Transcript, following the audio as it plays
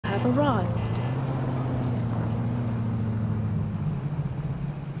have arrived.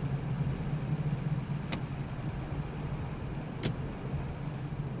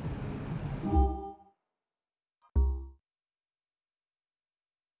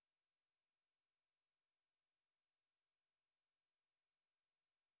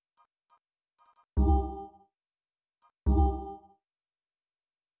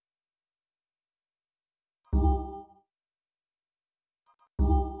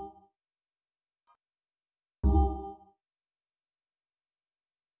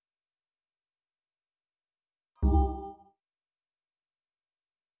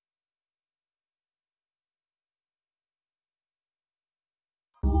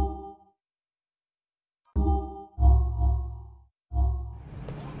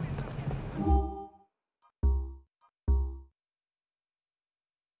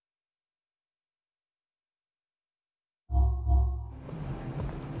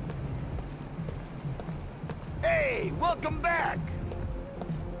 Hey, welcome back!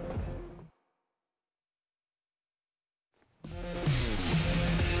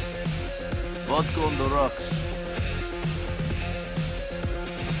 Vodka on the rocks.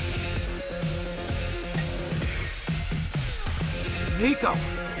 Niko,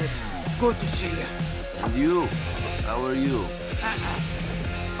 good to see you. And you? How are you?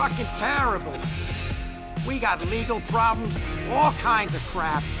 Fucking terrible. We got legal problems, all kinds of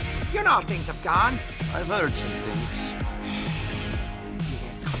crap. You know how things have gone. I've heard some things. You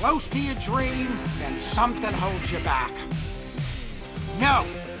get close to your dream, then something holds you back. No.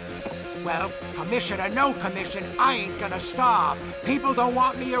 Well, commission or no commission, I ain't gonna starve. People don't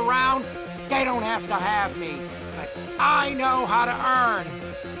want me around, they don't have to have me. But I know how to earn.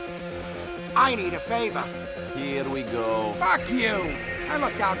 I need a favor. Here we go. Fuck you! I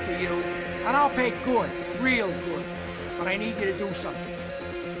looked out for you, and I'll pay good, real good. But I need you to do something.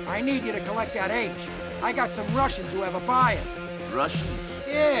 I need you to collect that H. I got some Russians who have a buyer. Russians?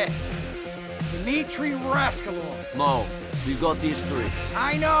 Yeah. Dimitri Rascalov. No, we got history.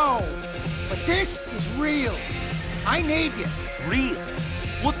 I know, but this is real. I need you. Real?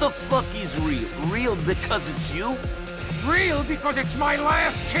 What the fuck is real? Real because it's you? Real because it's my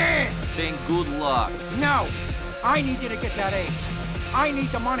last chance. Then good luck. No, I need you to get that H. I need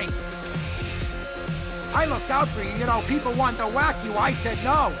the money. I looked out for you, you know, people wanted to whack you, I said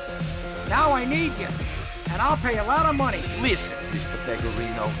no. Now I need you, and I'll pay a lot of money. Listen, Mr.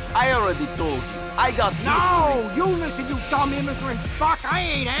 Pegorino, I already told you, I got history. No, you listen, you dumb immigrant fuck. I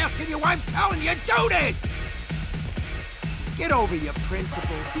ain't asking you, I'm telling you, do this! Get over your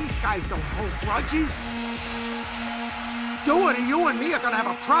principles. These guys don't hold grudges. Do it or you and me are gonna have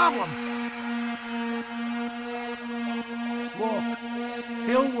a problem. Look,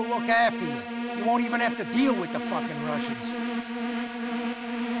 Phil will look after you. You won't even have to deal with the fucking Russians.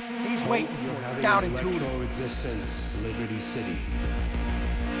 He's waiting for you down in Tudo. Existence, Liberty City.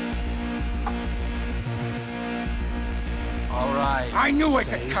 All right. I knew I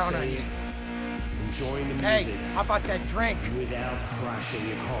could count on you. Enjoying the music. Hey, how about that drink? Without crashing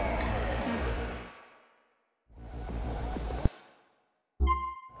your car.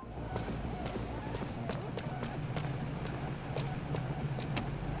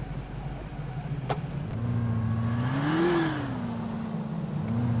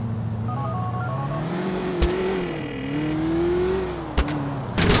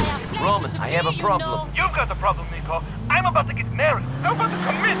 Roman, I have a problem. You've got a problem, Niko. I'm about to get married. I'm about to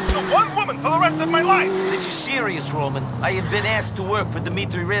commit to one woman for the rest of my life. This is serious, Roman. I have been asked to work for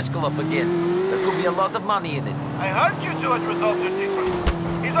Dimitri Rascalov again. There could be a lot of money in it. I heard you two had resolved your difference.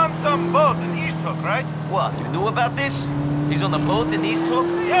 He's on some boat in East Hook, right? What, you knew about this? He's on a boat in East Hook?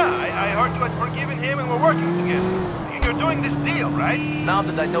 Yeah, I heard you had forgiven him and we're working together. You're doing this deal, right? Now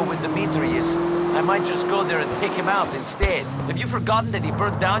that I know where Dimitri is, I might just go there and take him out instead. Have you forgotten that he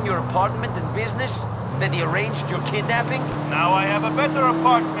burned down your apartment and business? That he arranged your kidnapping? Now I have a better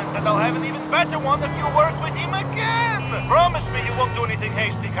apartment and I'll have an even better one if you work with him again. Promise me you won't do anything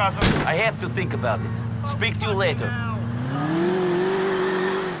hasty, cousin. I have to think about it. Speak to you later.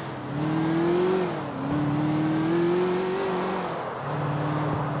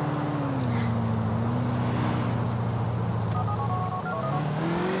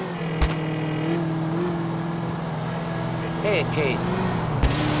 Hey, Kate.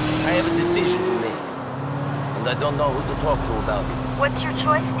 I have a decision to make, and I don't know who to talk to about it. What's your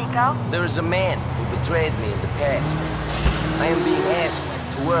choice, Niko? There is a man who betrayed me in the past. I am being asked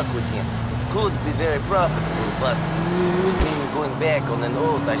to work with him. It could be very profitable, but it would mean going back on an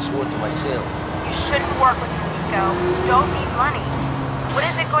oath I swore to myself. You shouldn't work with him, Niko. You don't need money. What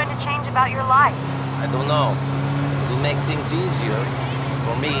is it going to change about your life? I don't know. It'll make things easier.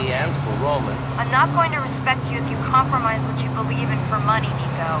 For me and for Roman. I'm not going to respect you if you compromise what you believe in for money,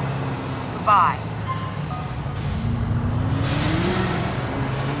 Niko. Goodbye.